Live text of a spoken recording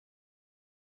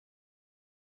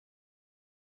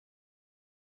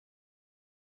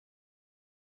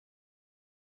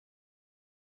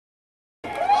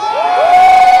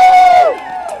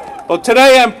Well,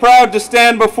 today I'm proud to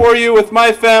stand before you with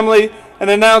my family and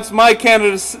announce my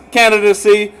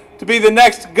candidacy to be the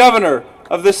next governor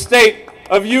of the state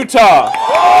of Utah.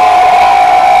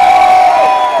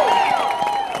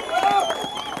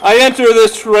 I enter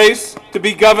this race to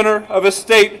be governor of a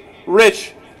state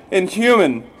rich in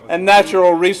human and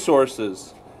natural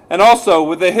resources, and also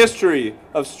with a history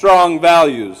of strong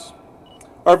values.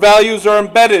 Our values are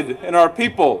embedded in our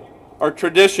people, our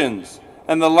traditions,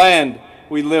 and the land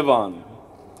we live on.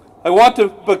 I want to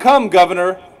become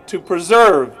governor to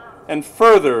preserve and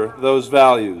further those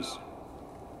values.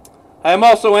 I am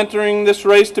also entering this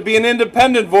race to be an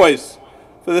independent voice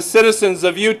for the citizens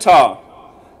of Utah,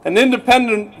 an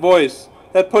independent voice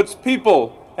that puts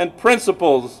people and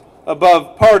principles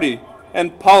above party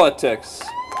and politics.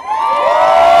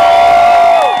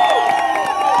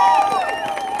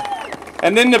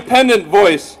 An independent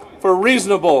voice for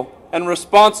reasonable and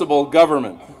responsible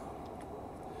government.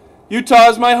 Utah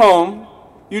is my home.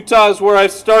 Utah is where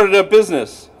I've started a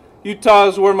business. Utah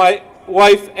is where my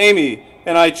wife, Amy,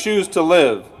 and I choose to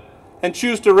live and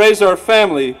choose to raise our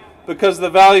family because the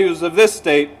values of this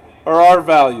state are our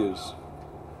values.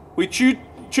 We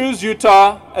choose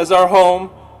Utah as our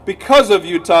home because of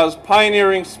Utah's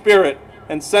pioneering spirit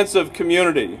and sense of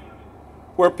community,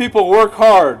 where people work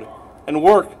hard and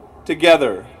work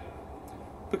together.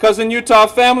 Because in Utah,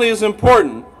 family is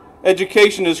important,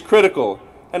 education is critical,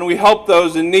 and we help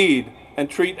those in need and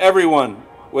treat everyone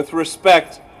with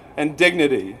respect and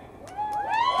dignity.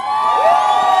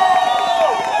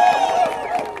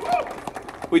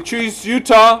 We choose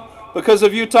Utah because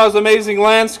of Utah's amazing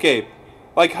landscape,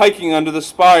 like hiking under the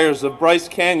spires of Bryce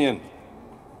Canyon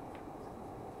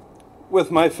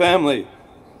with my family,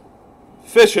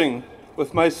 fishing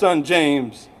with my son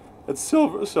James at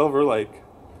Silver Lake.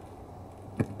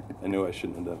 I knew I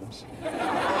shouldn't have done this.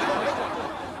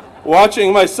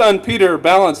 Watching my son Peter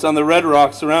balance on the red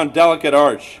rocks around Delicate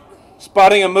Arch,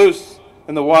 spotting a moose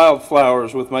in the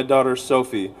wildflowers with my daughter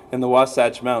Sophie in the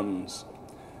Wasatch Mountains.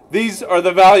 These are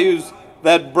the values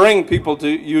that bring people to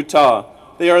Utah.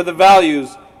 They are the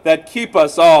values that keep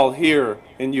us all here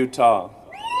in Utah.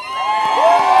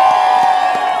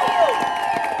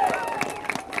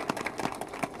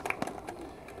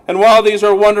 And while these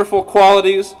are wonderful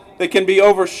qualities, they can be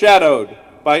overshadowed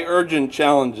by urgent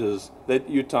challenges that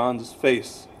Utahns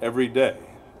face every day.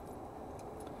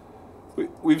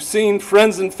 We've seen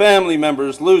friends and family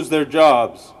members lose their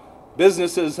jobs.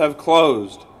 Businesses have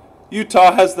closed.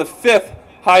 Utah has the 5th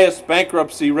highest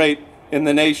bankruptcy rate in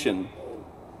the nation.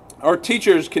 Our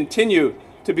teachers continue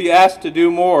to be asked to do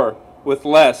more with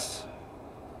less.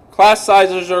 Class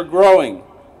sizes are growing.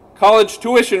 College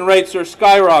tuition rates are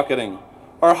skyrocketing.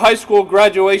 Our high school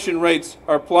graduation rates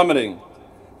are plummeting.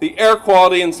 The air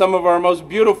quality in some of our most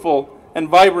beautiful and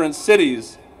vibrant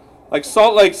cities, like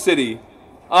Salt Lake City,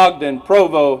 Ogden,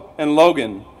 Provo, and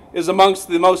Logan, is amongst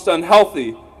the most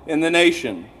unhealthy in the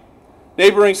nation.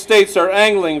 Neighboring states are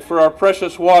angling for our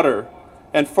precious water,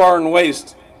 and foreign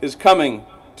waste is coming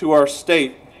to our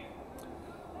state.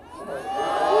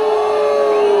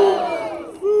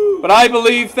 But I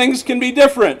believe things can be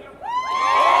different.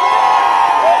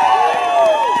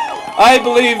 I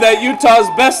believe that Utah's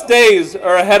best days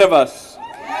are ahead of us.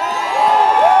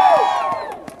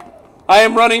 I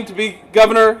am running to be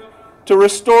governor to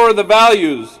restore the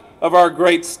values of our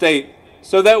great state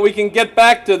so that we can get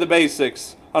back to the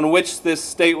basics on which this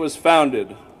state was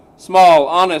founded: small,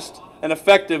 honest, and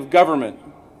effective government.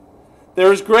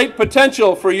 There is great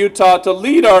potential for Utah to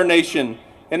lead our nation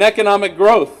in economic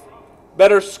growth,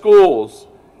 better schools,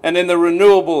 and in the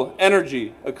renewable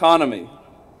energy economy.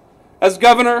 As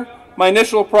governor, my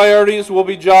initial priorities will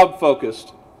be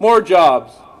job-focused. More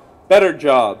jobs, better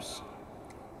jobs.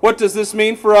 What does this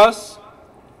mean for us?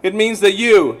 It means that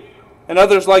you and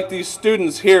others like these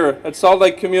students here at Salt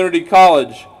Lake Community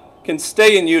College can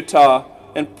stay in Utah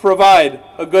and provide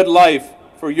a good life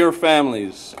for your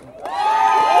families.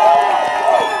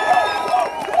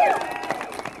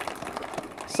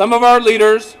 Some of our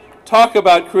leaders talk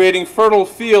about creating fertile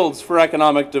fields for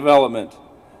economic development.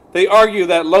 They argue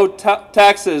that low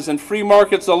taxes and free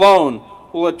markets alone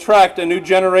will attract a new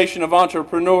generation of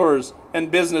entrepreneurs and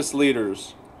business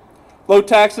leaders. Low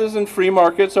taxes and free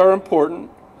markets are important,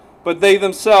 but they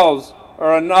themselves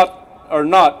are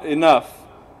not enough.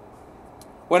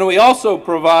 When we also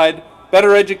provide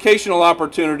better educational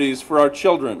opportunities for our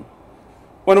children,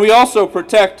 when we also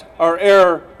protect our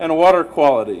air and water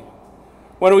quality,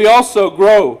 when we also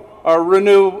grow our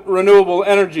renewable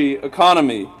energy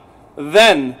economy,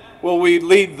 then will we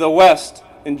lead the West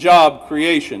in job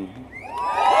creation.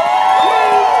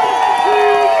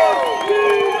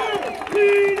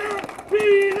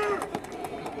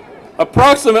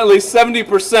 Approximately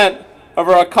 70% of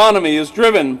our economy is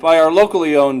driven by our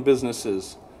locally owned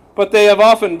businesses, but they have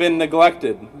often been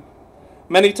neglected.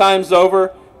 Many times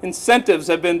over, incentives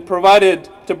have been provided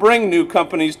to bring new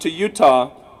companies to Utah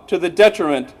to the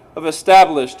detriment of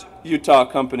established Utah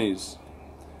companies.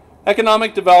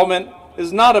 Economic development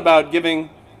is not about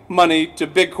giving money to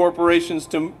big corporations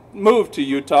to move to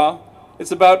Utah.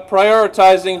 It's about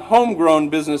prioritizing homegrown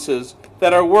businesses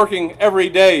that are working every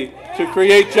day to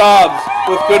create jobs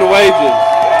with good wages.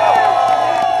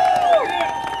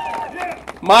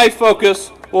 My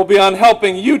focus will be on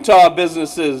helping Utah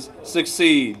businesses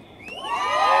succeed.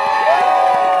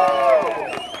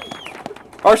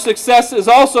 Our success is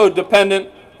also dependent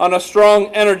on a strong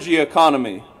energy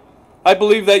economy. I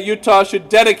believe that Utah should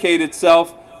dedicate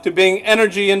itself to being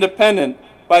energy independent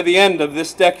by the end of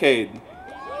this decade.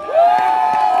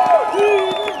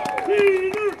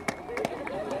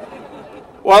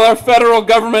 While our federal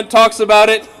government talks about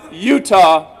it,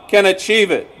 Utah can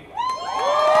achieve it.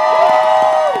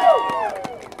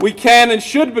 We can and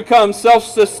should become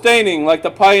self-sustaining like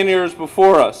the pioneers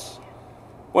before us.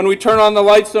 When we turn on the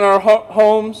lights in our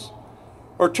homes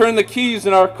or turn the keys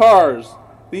in our cars,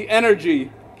 the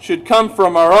energy should come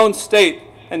from our own state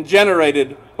and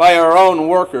generated by our own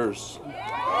workers.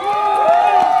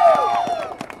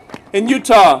 In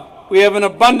Utah, we have an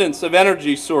abundance of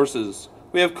energy sources.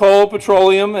 We have coal,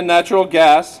 petroleum, and natural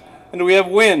gas, and we have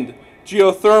wind,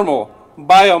 geothermal,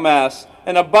 biomass,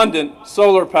 and abundant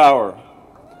solar power.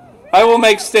 I will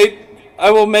make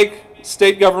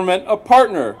state government a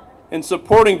partner in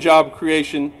supporting job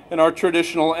creation in our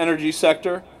traditional energy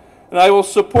sector, and I will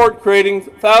support creating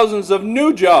thousands of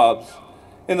new jobs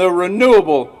in the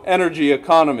renewable energy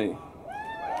economy.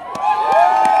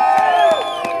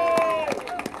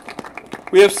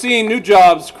 We have seen new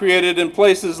jobs created in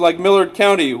places like Millard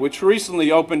County, which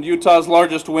recently opened Utah's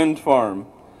largest wind farm.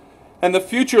 And the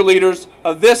future leaders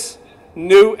of this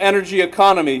new energy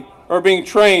economy are being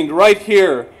trained right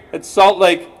here at Salt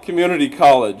Lake Community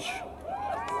College.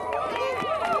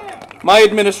 My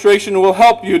administration will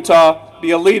help Utah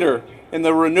be a leader in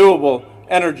the renewable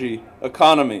energy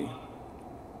economy.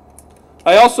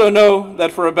 I also know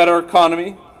that for a better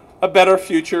economy, a better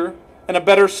future, and a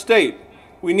better state,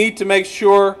 we need to make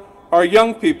sure our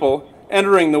young people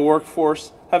entering the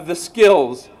workforce have the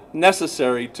skills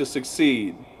necessary to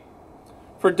succeed.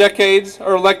 For decades,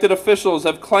 our elected officials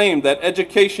have claimed that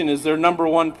education is their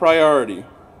 #1 priority.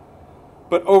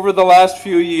 But over the last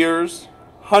few years,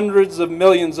 hundreds of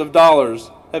millions of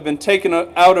dollars have been taken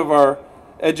out of our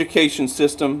education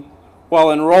system,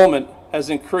 while enrollment has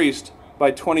increased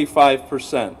by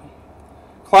 25%.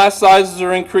 Class sizes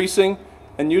are increasing,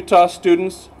 and Utah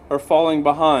students are falling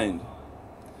behind.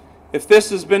 If this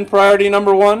has been priority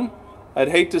 #1, I'd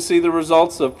hate to see the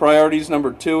results of priorities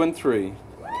 #2 and 3.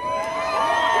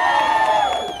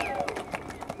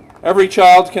 Every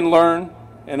child can learn,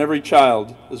 and every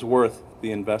child is worth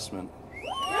the investment.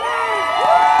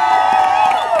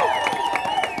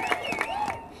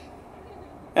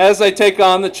 As I take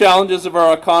on the challenges of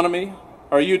our economy,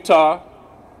 our Utah,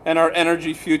 and our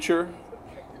energy future,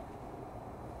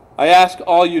 I ask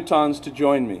all Utahns to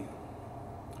join me.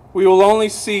 We will only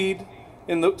succeed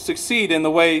in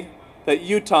the way that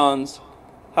Utahns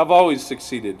have always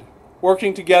succeeded,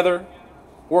 working together,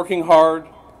 working hard,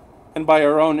 and by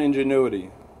our own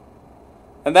ingenuity.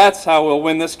 And that's how we'll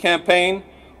win this campaign,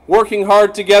 working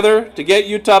hard together to get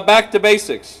Utah back to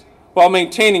basics while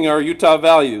maintaining our Utah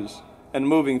values and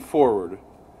moving forward.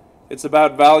 It's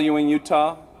about valuing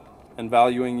Utah and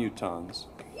valuing Utahns.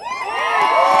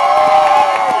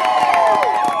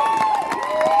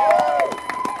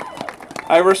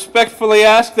 I respectfully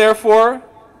ask, therefore,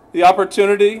 the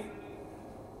opportunity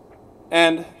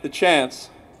and the chance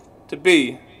to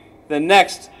be the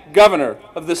next governor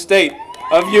of the state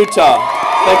of Utah.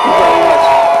 Thank you very much.